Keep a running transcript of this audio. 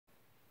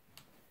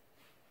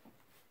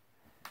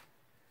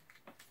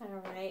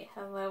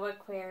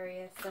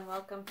Aquarius, and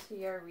welcome to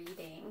your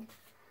reading.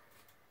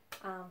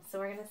 So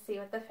we're going to see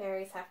what the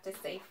fairies have to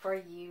say for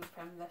you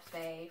from the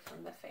Fae,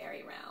 from the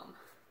fairy realm.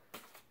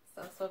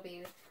 So this will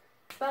be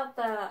about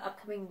the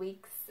upcoming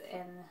weeks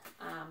and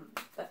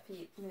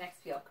the next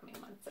few upcoming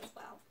months as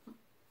well.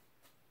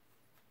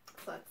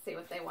 So let's see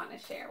what they want to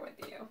share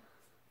with you.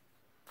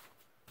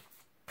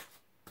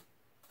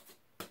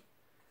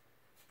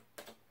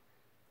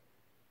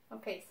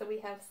 Okay, so we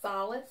have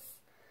solace.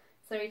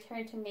 So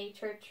return to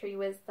nature, tree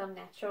wisdom,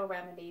 natural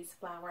remedies,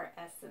 flower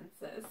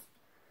essences.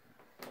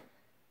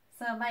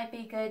 So it might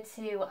be good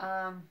to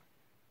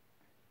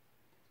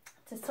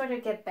sort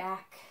of get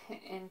back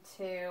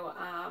into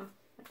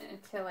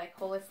like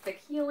holistic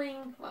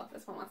healing. Well,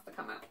 this one wants to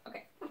come out.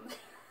 Okay.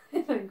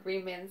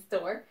 Greenman's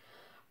Door.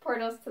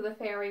 Portals to the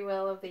fairy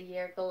wheel of the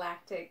year,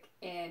 galactic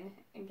in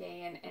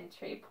Gaian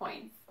entry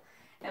points.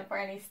 And for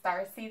any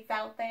star seeds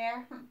out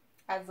there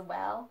as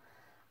well,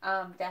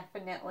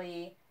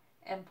 definitely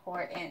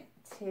important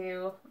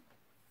to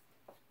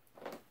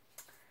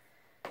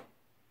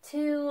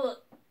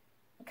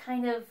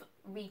kind of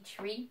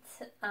retreat.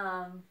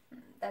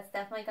 That's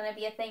definitely going to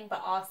be a thing,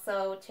 but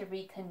also to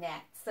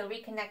reconnect. So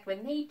reconnect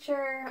with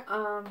nature,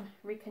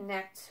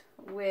 reconnect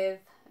with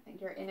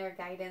your inner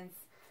guidance,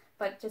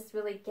 but just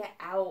really get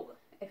out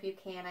if you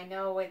can. I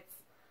know it's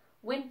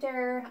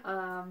winter,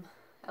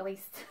 at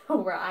least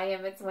where I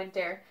am, it's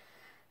winter.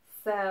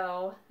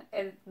 So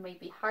it may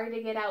be hard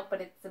to get out, but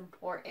it's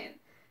important.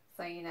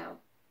 So, you know,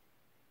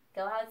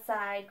 go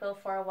outside, go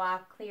for a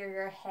walk, clear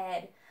your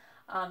head.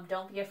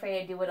 Don't be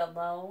afraid to do it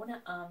alone.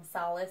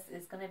 Solace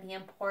is going to be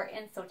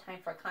important. So time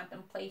for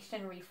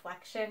contemplation,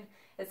 reflection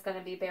is going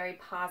to be very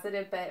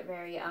positive, but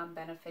very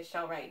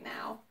beneficial right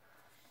now.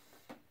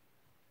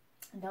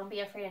 Don't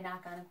be afraid to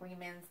knock on a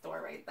Greenman's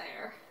Door right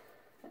there.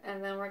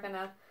 And then we're going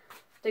to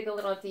dig a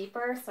little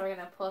deeper. So we're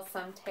going to pull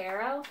some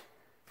tarot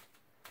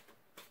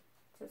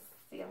to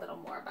see a little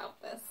more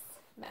about this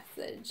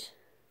message.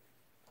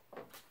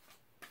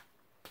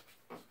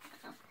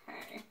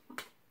 Okay.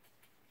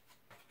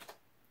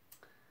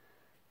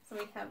 So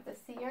we have the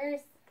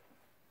Seers.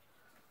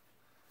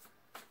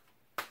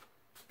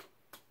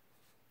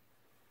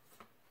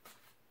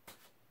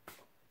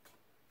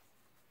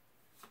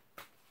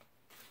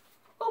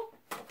 Oh!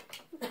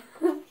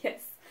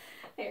 Yes,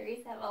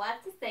 fairies have a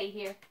lot to say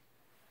here.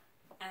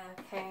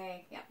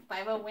 Okay, yeah,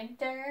 Five of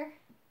Winter.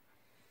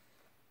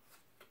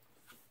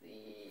 Let's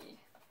see.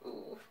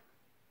 Ooh.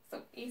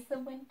 So Ace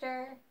of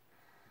Winter.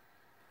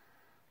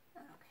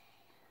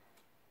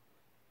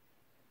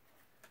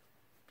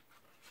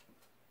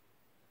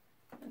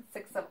 And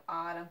Six of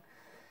Autumn.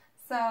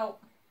 So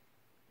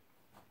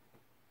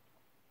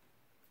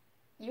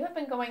you have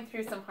been going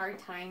through some hard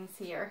times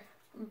here,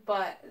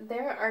 but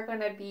there are going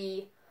to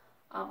be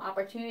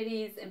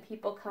opportunities and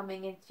people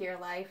coming into your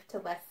life to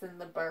lessen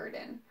the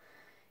burden.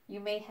 You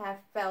may have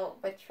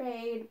felt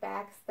betrayed,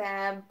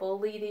 backstabbed,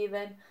 bullied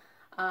even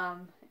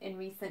in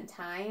recent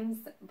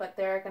times, but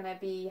there are going to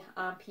be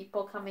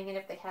people coming in,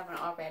 if they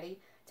haven't already,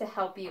 to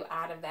help you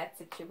out of that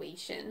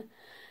situation,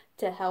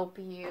 to help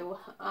you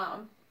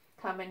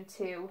come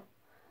into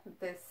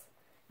this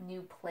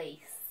new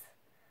place.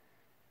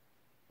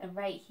 And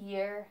right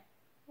here,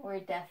 we're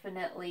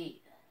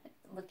definitely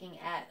looking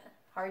at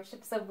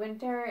hardships of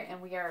winter,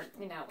 and we are,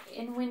 you know,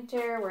 in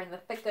winter. We're in the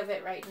thick of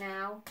it right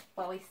now,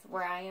 well, at least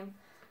where I am.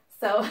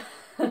 So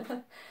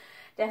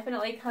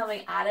definitely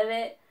coming out of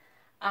it.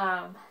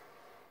 And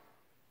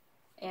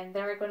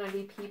there are going to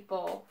be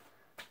people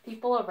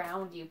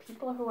around you,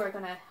 people who are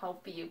going to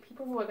help you,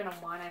 people who are going to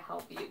want to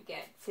help you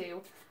get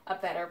to a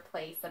better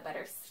place, a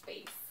better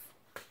space.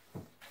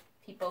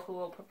 People who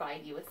will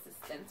provide you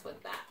assistance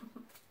with that.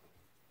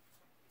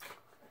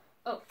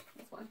 Oh,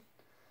 this one.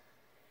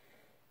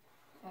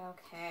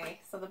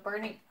 Okay, so the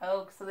Burning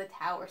Oak, so the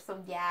Tower,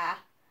 so yeah,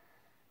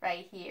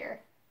 right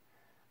here.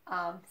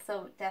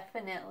 So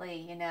definitely,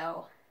 you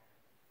know,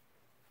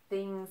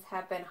 things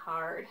have been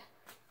hard.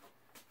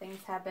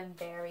 Things have been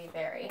very,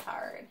 very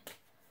hard.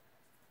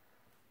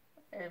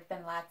 There have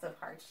been lots of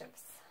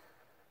hardships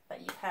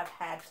that you have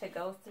had to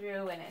go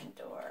through and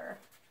endure.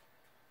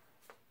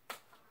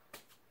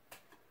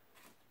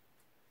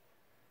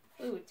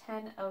 Ooh,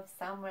 10 of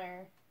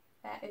Summer.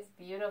 That is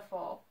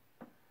beautiful.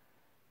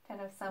 10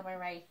 of Summer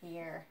right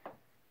here.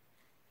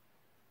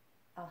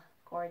 Oh,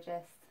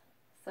 gorgeous.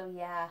 So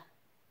yeah,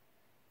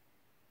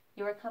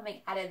 you are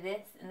coming out of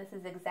this, and this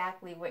is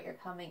exactly what you're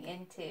coming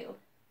into.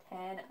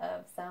 10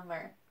 of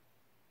Summer.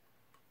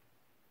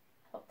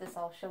 Hope this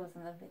all shows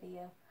in the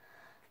video.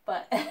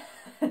 But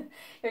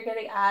you're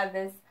getting out of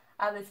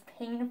this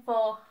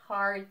painful,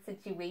 hard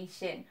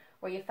situation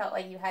where you felt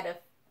like you had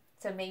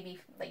to maybe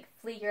like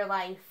flee your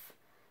life,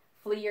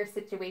 flee your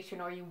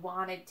situation, or you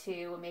wanted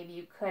to, and maybe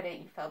you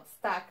couldn't, you felt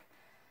stuck.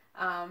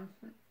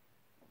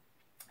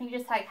 You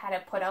just like had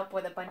to put up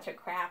with a bunch of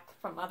crap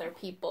from other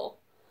people.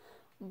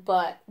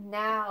 But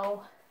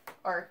now,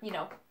 or you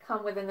know,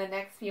 come within the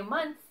next few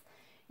months,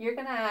 you're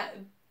gonna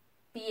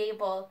be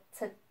able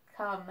to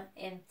come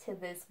into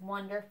this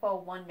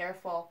wonderful,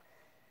 wonderful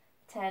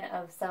 10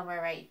 of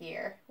summer right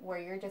here, where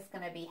you're just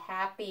going to be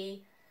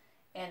happy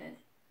and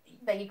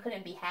that you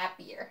couldn't be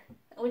happier,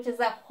 which is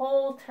a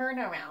whole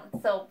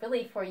turnaround. So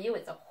really for you,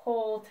 it's a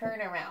whole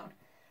turnaround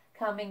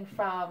coming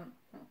from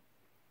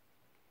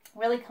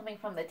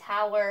the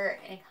Tower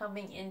and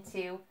coming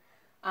into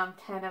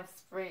 10 of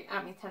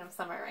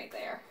summer right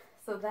there.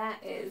 So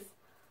that is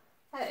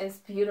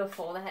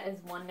beautiful. That is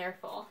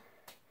wonderful.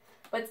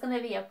 But it's going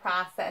to be a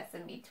process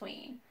in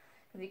between,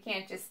 because you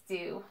can't just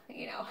do,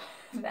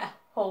 that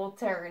whole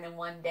turn in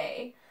one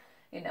day,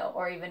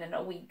 or even in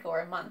a week or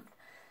a month.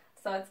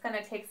 So it's going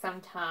to take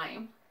some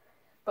time.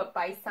 But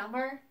by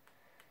summer,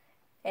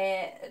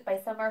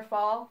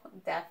 fall,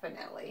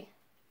 definitely.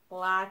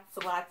 Lots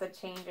of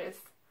changes.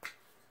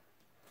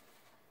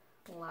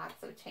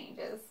 Lots of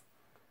changes.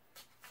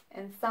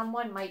 And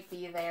someone might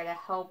be there to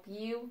help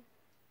you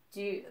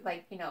do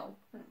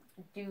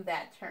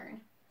that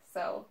turn.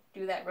 So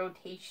do that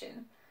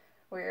rotation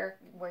where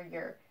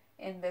you're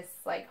in this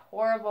like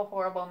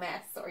horrible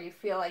mess, or you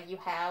feel like you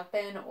have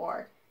been,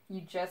 or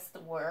you just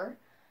were.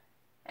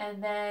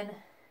 And then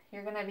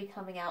you're going to be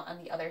coming out on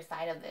the other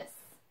side of this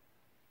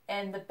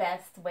in the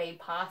best way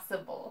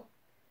possible.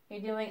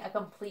 You're doing a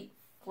complete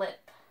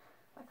flip.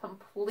 A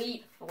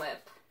complete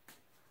flip.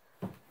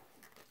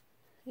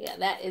 Yeah,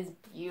 that is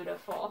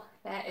beautiful.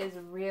 That is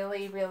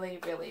really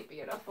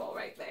beautiful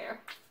right there.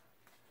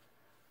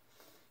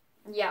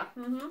 Yeah.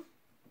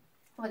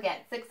 Look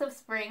at 6 of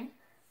spring.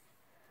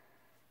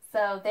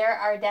 So there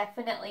are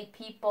definitely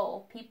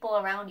people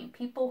around you,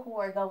 people who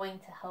are going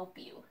to help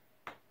you,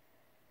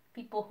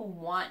 people who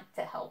want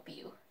to help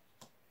you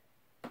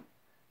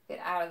get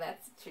out of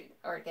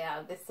get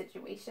out of this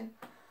situation.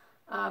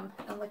 And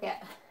look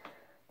at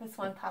this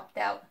one popped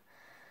out.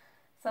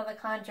 So the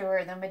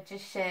Conjurer, the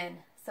Magician.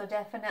 So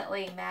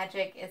definitely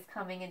magic is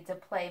coming into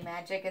play.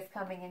 Magic is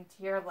coming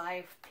into your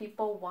life.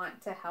 People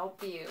want to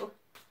help you.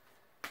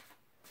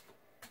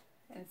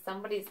 And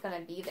somebody's going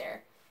to be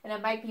there. And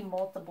it might be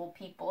multiple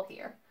people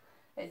here,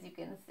 as you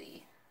can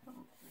see.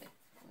 It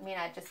may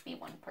not just be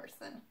one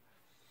person.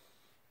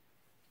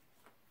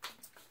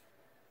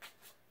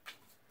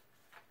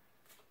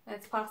 And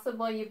it's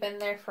possible you've been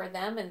there for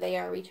them and they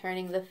are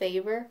returning the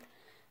favor.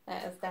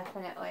 That is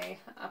definitely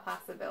a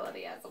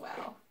possibility as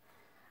well.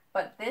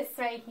 But this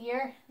right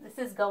here, this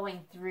is going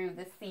through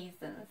the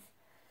seasons.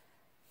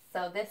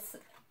 So this,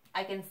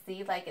 I can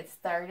see like it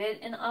started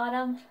in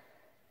autumn.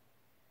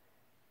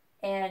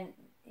 And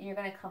you're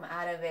going to come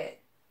out of it.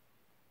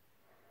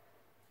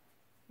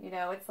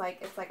 It's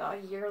like a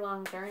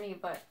year-long journey,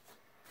 but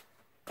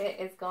it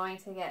is going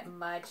to get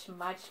much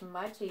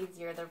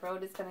easier. The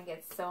road is going to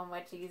get so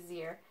much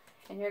easier.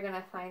 And you're going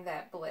to find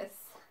that bliss.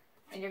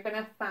 And you're going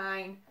to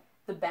find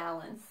the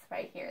balance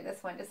right here.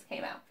 This one just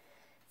came out.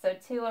 So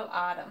 2 of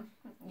autumn,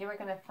 you're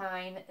going to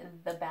find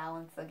the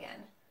balance again.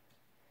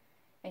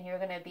 And you're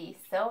going to be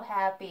so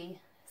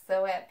happy,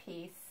 so at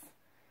peace.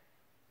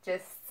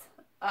 Just,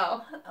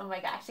 oh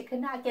my gosh, it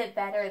could not get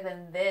better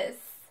than this.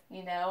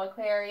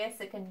 Aquarius,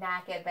 it could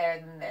not get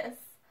better than this.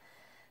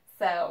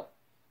 So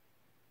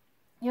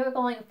you're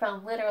going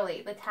from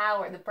literally the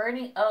Tower, the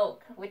burning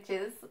oak, which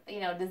is,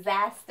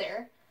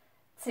 disaster,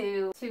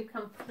 to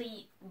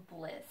complete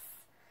bliss.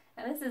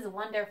 And this is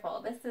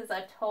wonderful. This is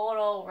a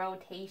total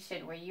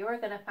rotation where you are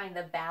going to find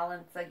the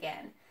balance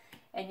again.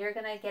 And you're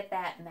going to get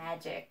that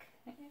magic.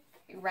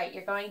 Right,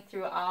 you're going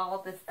through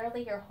all this.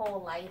 Early your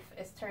whole life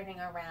is turning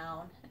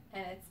around.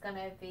 And it's going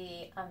to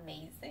be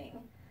amazing.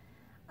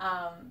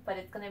 But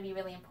it's going to be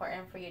really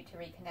important for you to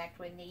reconnect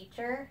with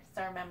nature.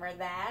 So remember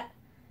that.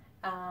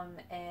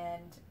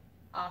 And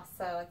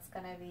also it's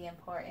going to be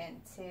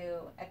important to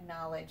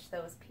acknowledge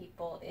those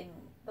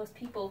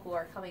people who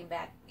are coming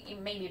back,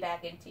 maybe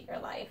back into your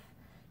life,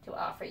 to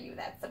offer you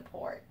that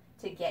support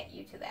to get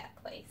you to that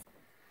place.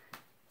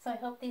 So I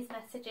hope these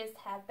messages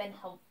have been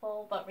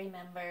helpful, but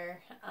remember,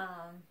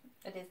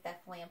 it is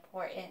definitely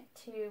important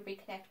to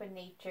reconnect with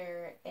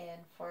nature and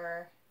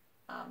for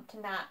to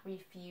not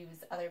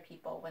refuse other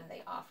people when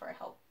they offer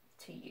help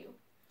to you,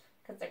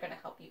 because they're going to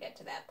help you get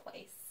to that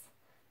place.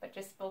 But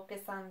just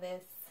focus on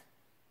this.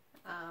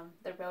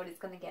 The road is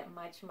going to get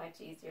much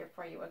easier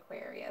for you,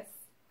 Aquarius.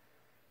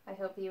 I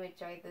hope you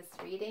enjoyed this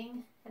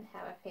reading and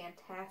have a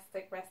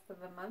fantastic rest of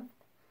the month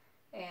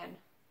and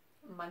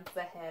months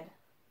ahead.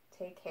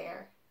 Take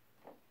care.